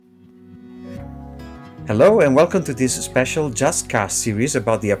Hello and welcome to this special JustCast series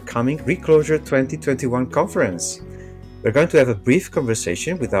about the upcoming Clojure 2021 conference. We're going to have a brief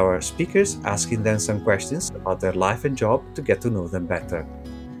conversation with our speakers, asking them some questions about their life and job to get to know them better.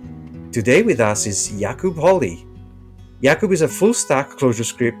 Today with us is Jakub Holý. Jakub is a full-stack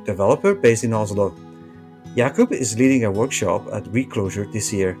ClojureScript developer based in Oslo. Jakub is leading a workshop at Clojure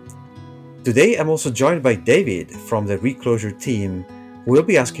this year. Today I'm also joined by David from the Clojure team, who will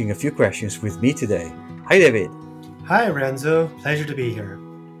be asking a few questions with me today. Hi David. Hi Renzo, pleasure to be here.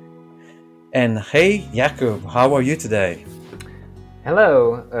 And hey Jakub, how are you today?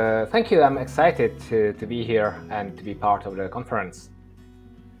 Hello, thank you. I'm excited to be here and to be part of the conference.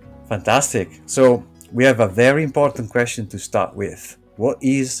 Fantastic. So we have a very important question to start with. What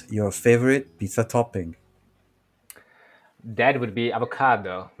is your favorite pizza topping? That would be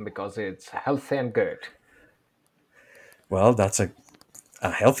avocado because it's healthy and good. Well, that's a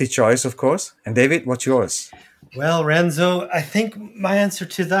healthy choice, of course. And David, what's yours? Well, Renzo, I think my answer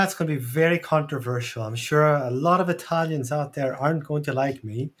to that's going to be very controversial. I'm sure a lot of Italians out there aren't going to like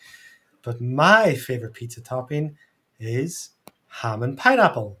me, but my favorite pizza topping is ham and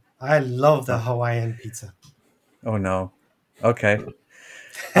pineapple. I love the Hawaiian pizza. Oh no. Okay.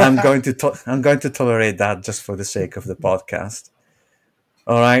 I'm going to tolerate that just for the sake of the podcast.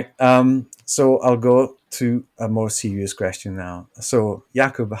 All right. So I'll go to a more serious question now. So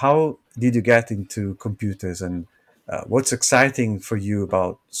Jakub, how did you get into computers, and what's exciting for you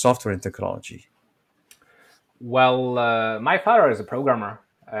about software and technology? Well, my father is a programmer,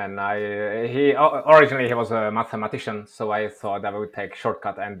 and originally he was a mathematician, so I thought I would take a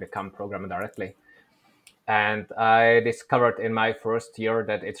shortcut and become programmer directly. And I discovered in my first year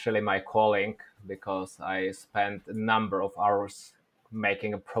that it's really my calling because I spent a number of hours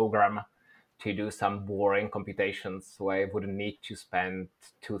making a program to do some boring computations so I wouldn't need to spend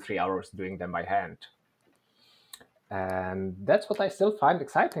 2-3 hours doing them by hand. And that's what I still find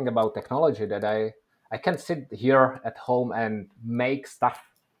exciting about technology, that I can sit here at home and make stuff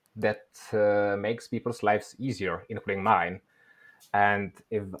that makes people's lives easier, including mine. And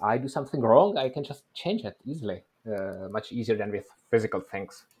if I do something wrong, I can just change it easily, much easier than with physical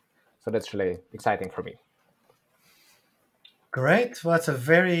things. So that's really exciting for me. Great. Well, that's a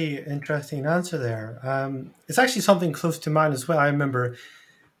very interesting answer there. It's actually something close to mine as well. I remember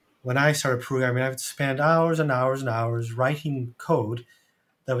when I started programming, I would spend hours and hours and hours writing code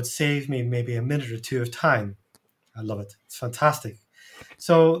that would save me maybe a minute or two of time. I love it. It's fantastic.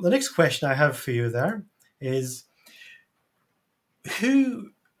 So the next question I have for you there is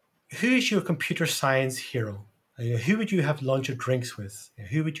who is your computer science hero? Who would you have lunch or drinks with?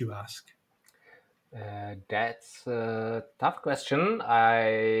 Who would you ask? That's a tough question.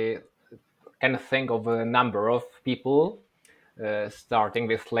 I can think of a number of people, starting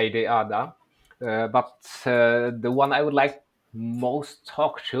with Lady Ada. But the one I would like most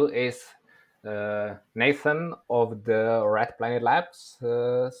talk to is Nathan of the Red Planet Labs,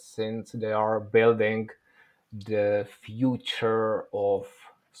 since they are building the future of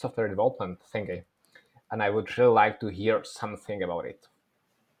software development thingy. And I would really like to hear something about it.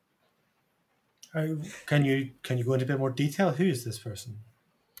 Can you go into a bit more detail? Who is this person?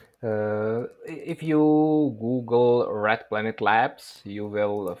 If you Google Red Planet Labs, you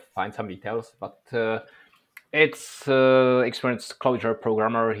will find some details, but it's experienced Clojure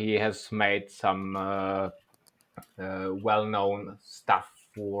programmer. He has made some well-known stuff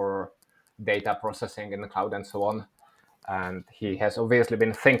for data processing in the cloud and so on. And he has obviously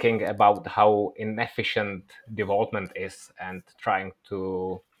been thinking about how inefficient development is and trying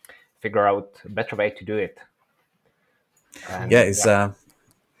to figure out a better way to do it. And,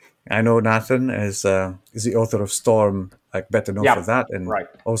 I know Nathan is the author of Storm, like better known for that, and right.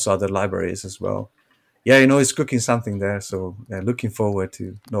 also other libraries as well. Yeah, he's cooking something there, so looking forward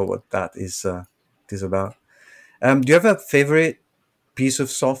to know what that is about. Do you have a favorite piece of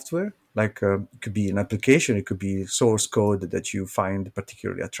software? Like it could be an application, it could be source code that you find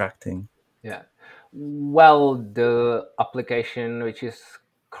particularly attracting. Yeah. Well, the application which is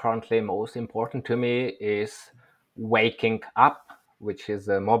currently most important to me is Waking Up, which is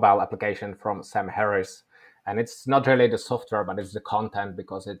a mobile application from Sam Harris. And it's not really the software, but it's the content,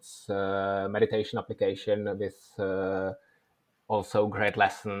 because it's a meditation application with also great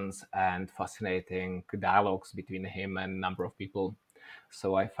lessons and fascinating dialogues between him and a number of people.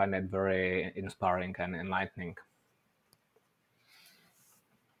 So I find it very inspiring and enlightening.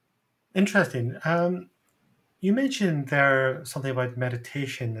 Interesting. You mentioned there something about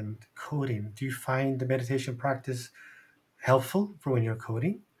meditation and coding. Do you find the meditation practice helpful for when you're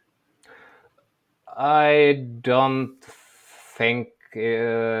coding? I don't think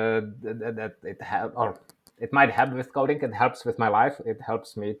that it might help with coding. It helps with my life. It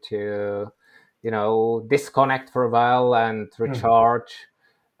helps me to, disconnect for a while and recharge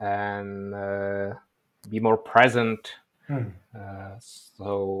and be more present.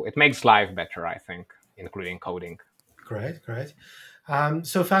 So it makes life better, I think, including coding. Great, great.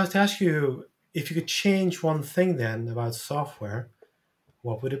 So if I was to ask you if you could change one thing then about software,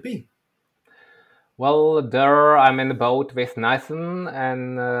 what would it be? Well, there I'm in the boat with Nathan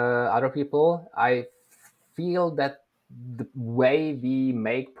and other people. I feel that the way we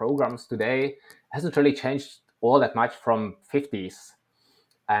make programs today hasn't really changed all that much from 50s.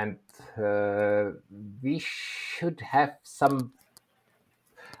 And we should have some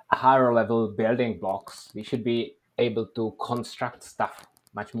higher level building blocks. We should be able to construct stuff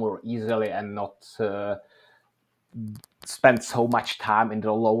much more easily and not spend so much time in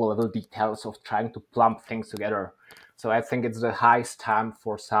the lower level details of trying to plump things together. So I think it's the highest time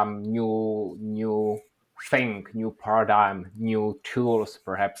for some new thing, new paradigm, new tools,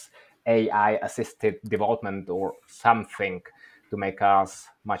 perhaps AI assisted development or something to make us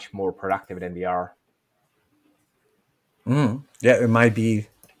much more productive than we are. Yeah, it might be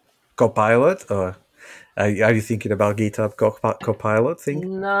Copilot, or are you thinking about GitHub Copilot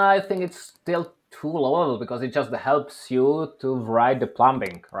thing? No, I think it's still too low level because it just helps you to write the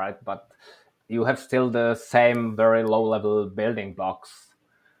plumbing, right? But you have still the same very low level building blocks.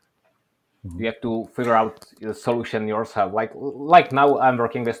 You have to figure out the solution yourself. Like now I'm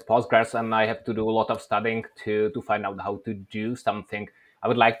working with Postgres and I have to do a lot of studying to find out how to do something. I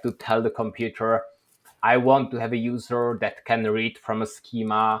would like to tell the computer I want to have a user that can read from a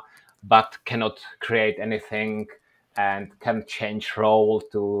schema but cannot create anything and can change role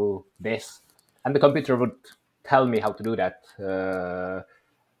to this. And the computer would tell me how to do that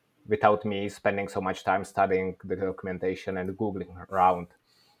without me spending so much time studying the documentation and Googling around.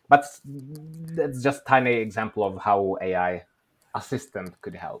 But that's just a tiny example of how AI assistant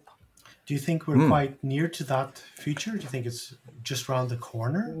could help. Do you think we're quite near to that future? Do you think it's just around the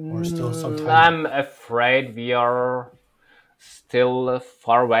corner or still some time? I'm afraid we are still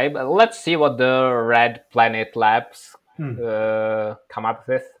far away, but let's see what the Red Planet Labs come up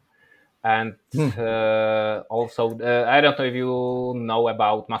with. And also, I don't know if you know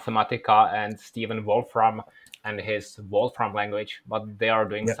about Mathematica and Stephen Wolfram and his Wolfram language, but they are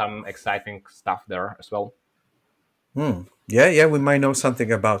doing some exciting stuff there as well. Yeah, we might know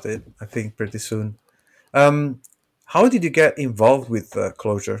something about it, I think, pretty soon. How did you get involved with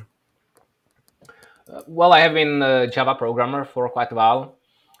Clojure? Well, I have been a Java programmer for quite a while.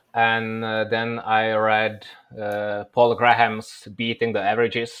 And then I read Paul Graham's Beating the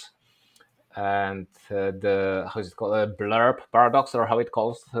Averages and the, how is it called, blurb paradox, or how it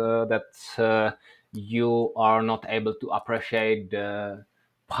calls that you are not able to appreciate the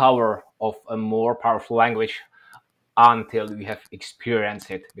power of a more powerful language until you have experienced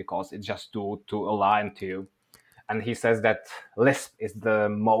it, because it's just too aligned to you. And he says that Lisp is the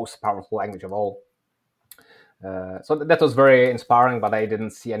most powerful language of all. So that was very inspiring, but I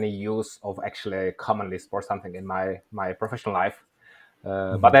didn't see any use of actually common Lisp or something in my professional life.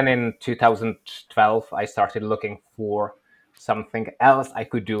 But then in 2012, I started looking for something else I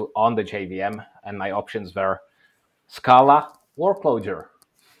could do on the JVM, and my options were Scala or Clojure.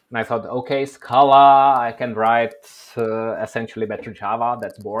 And I thought, okay, Scala, I can write essentially better Java,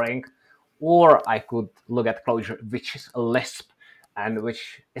 that's boring. Or I could look at Clojure, which is a Lisp, and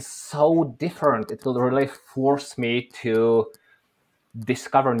which is so different. It will really force me to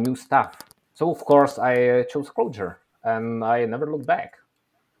discover new stuff. So, of course, I chose Clojure, and I never looked back.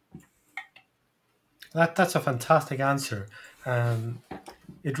 That's a fantastic answer.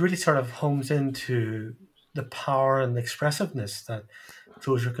 It really sort of homes into the power and expressiveness that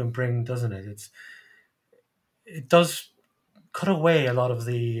Clojure can bring, doesn't it? It does cut away a lot of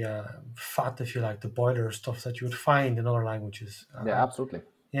the fat, if you like, the boiler stuff that you would find in other languages. Yeah, absolutely.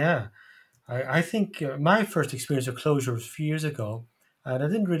 Yeah, I think my first experience of Clojure was a few years ago, and I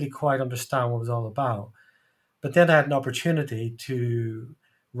didn't really quite understand what it was all about. But then I had an opportunity to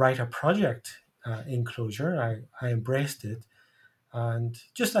write a project in Clojure. I embraced it, and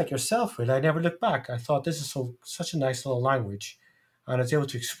just like yourself, really, I never looked back. I thought this is such a nice little language, and I was able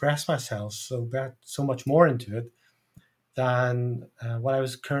to express myself so much more into it than what I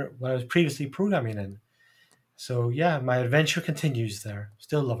was previously programming in. So yeah, my adventure continues there.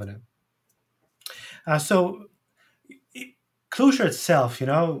 Still loving it. So Clojure itself,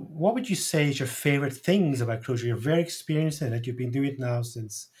 what would you say is your favorite things about Clojure? You're very experienced in it. You've been doing it now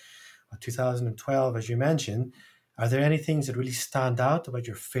since 2012, as you mentioned. Are there any things that really stand out about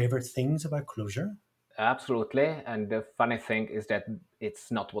your favorite things about Clojure? Absolutely. And the funny thing is that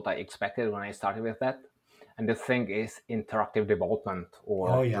it's not what I expected when I started with that. And the thing is interactive development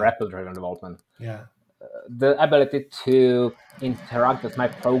or yeah. REPL-driven development. Yeah. The ability to interact with my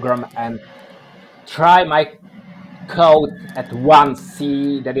program and try my code at once,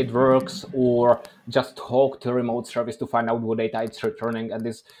 see that it works, or just talk to remote service to find out what data it's returning. And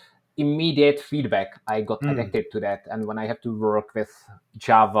this immediate feedback, I got addicted to that. And when I have to work with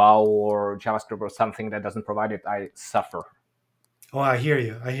Java or JavaScript or something that doesn't provide it, I suffer. Oh, I hear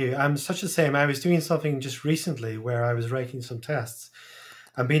you. I hear you. I'm such the same. I was doing something just recently where I was writing some tests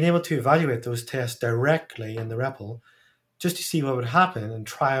and being able to evaluate those tests directly in the REPL just to see what would happen and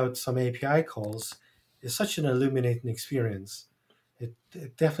try out some API calls is such an illuminating experience. It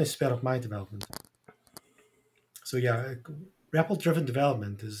definitely sped up my development. So yeah, REPL-driven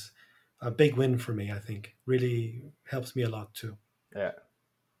development is a big win for me, I think. Really helps me a lot too. Yeah.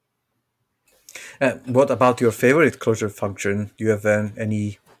 What about your favorite Clojure function? Do you have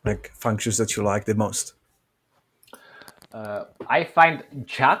any functions that you like the most? I find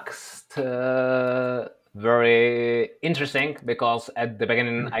Juxt very interesting because at the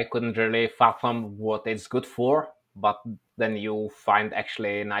beginning I couldn't really fathom what it's good for, but then you find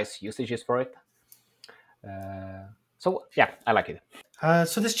actually nice usages for it. So yeah, I like it.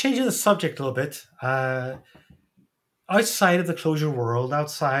 So this changing the subject a little bit. Outside of the Clojure world,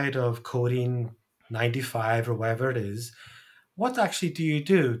 outside of coding 95 or whatever it is, what actually do you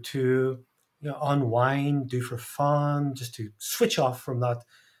do to unwind, do for fun, just to switch off from that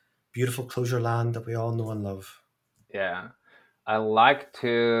beautiful Clojure land that we all know and love? Yeah, I like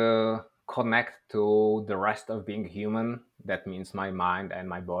to connect to the rest of being human. That means my mind and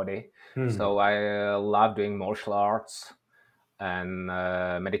my body. So I love doing martial arts and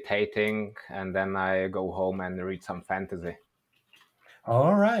meditating, and then I go home and read some fantasy.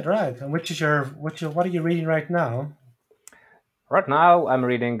 All right, right. And what are you reading right now? Right now, I'm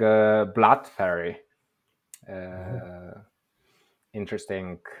reading Blood Fairy.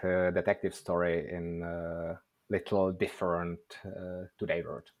 Interesting detective story in little different today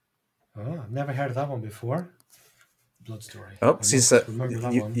world. Oh, I've never heard of that one before. Blood Story. Oh, I must remember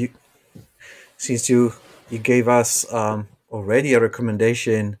that one. Since you gave us already a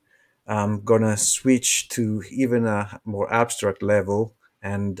recommendation, I'm gonna switch to even a more abstract level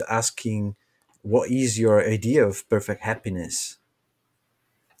and asking, what is your idea of perfect happiness?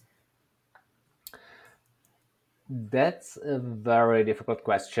 That's a very difficult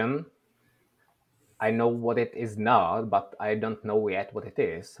question. I know what it is now, but I don't know yet what it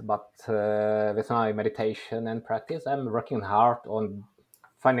is. But with my meditation and practice, I'm working hard on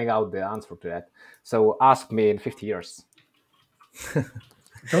finding out the answer to that. So ask me in 50 years.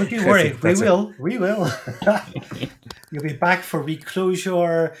 Don't you I worry, think we that's will. We will. You'll be back for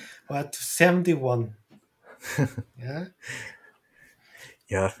Reclosure at 71. Yeah.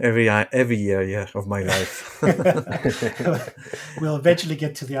 Yeah, every year, yeah, of my life. We'll eventually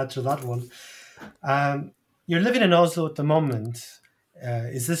get to the answer to that one. You're living in Oslo at the moment.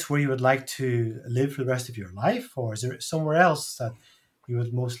 Is this where you would like to live for the rest of your life, or is there somewhere else that you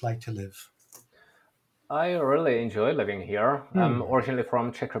would most like to live? I really enjoy living here. I'm originally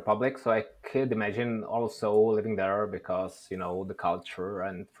from Czech Republic, so I could imagine also living there because, the culture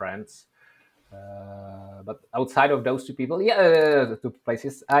and friends. But outside of those two people, two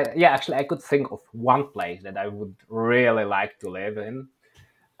places, actually, I could think of one place that I would really like to live in,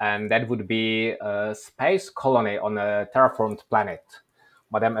 and that would be a space colony on a terraformed planet.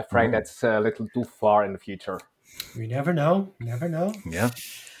 But I'm afraid that's a little too far in the future. We never know. Never know. Yeah.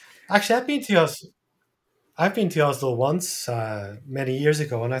 Actually, I've been to Oslo once many years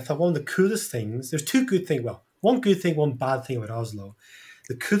ago, and I thought one of the coolest things. There's two good things. Well, one good thing, one bad thing about Oslo.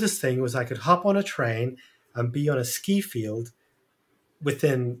 The coolest thing was I could hop on a train and be on a ski field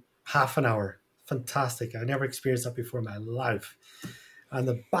within half an hour. Fantastic! I never experienced that before in my life. And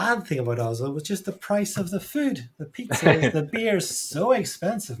the bad thing about Oslo was just the price of the food, the pizzas, the beer, so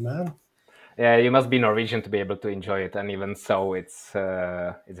expensive, man. Yeah, you must be Norwegian to be able to enjoy it, and even so, it's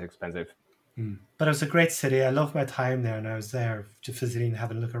expensive. But it was a great city. I loved my time there, and I was there just visiting,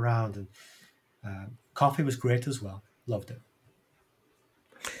 having a look around, and coffee was great as well. Loved it.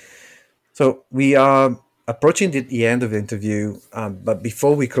 So we are approaching the end of the interview, but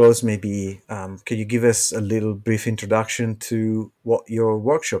before we close, maybe can you give us a little brief introduction to what your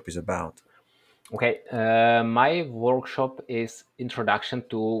workshop is about? Okay, my workshop is Introduction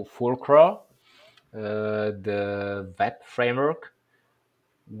to Fulcro, the web framework,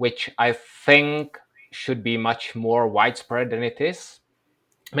 which I think should be much more widespread than it is.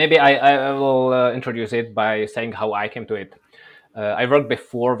 Maybe I will introduce it by saying how I came to it. I worked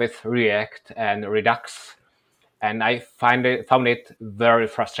before with React and Redux, and I found it very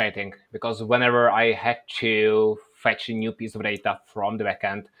frustrating because whenever I had to fetch a new piece of data from the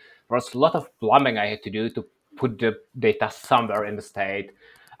backend, there was a lot of plumbing I had to do to put the data somewhere in the state.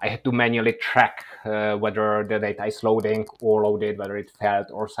 I had to manually track whether the data is loading or loaded, whether it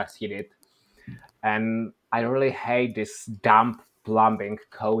failed or succeeded. And I really hate this dumb plumbing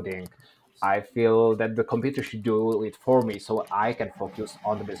coding. I feel that the computer should do it for me so I can focus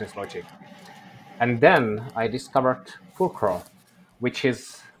on the business logic. And then I discovered Fulcro, which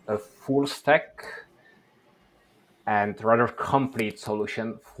is a full stack and rather complete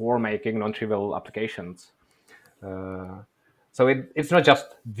solution for making non-trivial applications. So it's not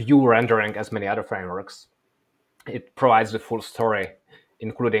just view rendering as many other frameworks. It provides the full story,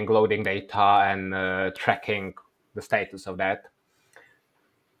 including loading data and tracking the status of that.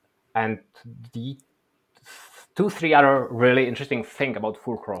 And the three other really interesting thing about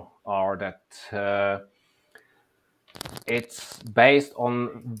Fulcro are that it's based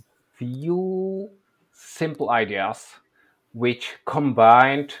on few simple ideas which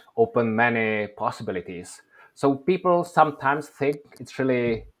combined open many possibilities. So people sometimes think it's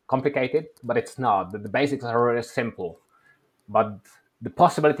really complicated, but it's not. The basics are really simple, but the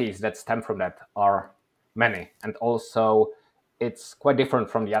possibilities that stem from that are many. And also it's quite different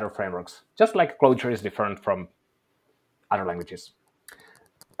from the other frameworks, just like Clojure is different from other languages.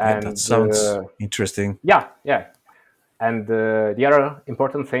 Yeah, that And sounds interesting. yeah. And the other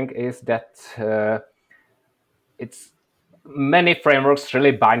important thing is that it's many frameworks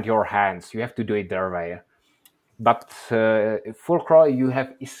really bind your hands. You have to do it their way. But Fulcro, you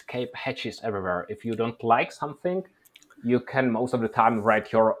have escape hatches everywhere. If you don't like something, you can most of the time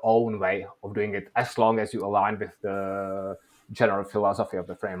write your own way of doing it, as long as you align with the general philosophy of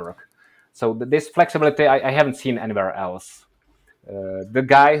the framework. So this flexibility I haven't seen anywhere else. The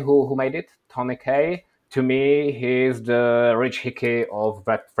guy who made it, Tony K, to me, he's the Rich Hickey of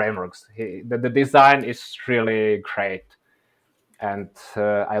web frameworks. The design is really great. And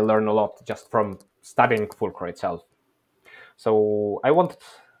I learned a lot just from studying Fulcro itself. So I want to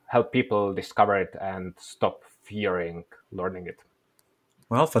help people discover it and stop fearing learning it.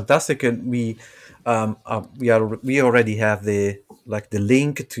 Well, fantastic, and we already have the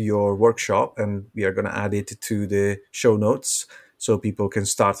link to your workshop, and we are going to add it to the show notes so people can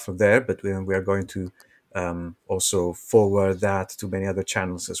start from there. But we are going to also forward that to many other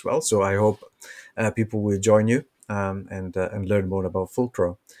channels as well. So I hope people will join you and learn more about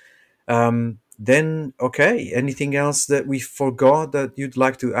Fulcro. Then, okay, anything else that we forgot that you'd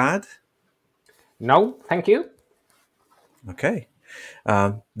like to add? No, thank you. Okay.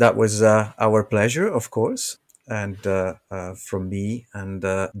 That was our pleasure, of course, and from me and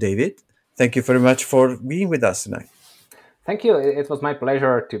David. Thank you very much for being with us tonight. Thank you. It was my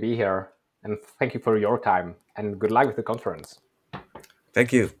pleasure to be here. And thank you for your time. And good luck with the conference.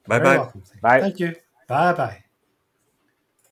 Thank you. Bye Very bye. welcome. Bye. Thank you. Bye bye.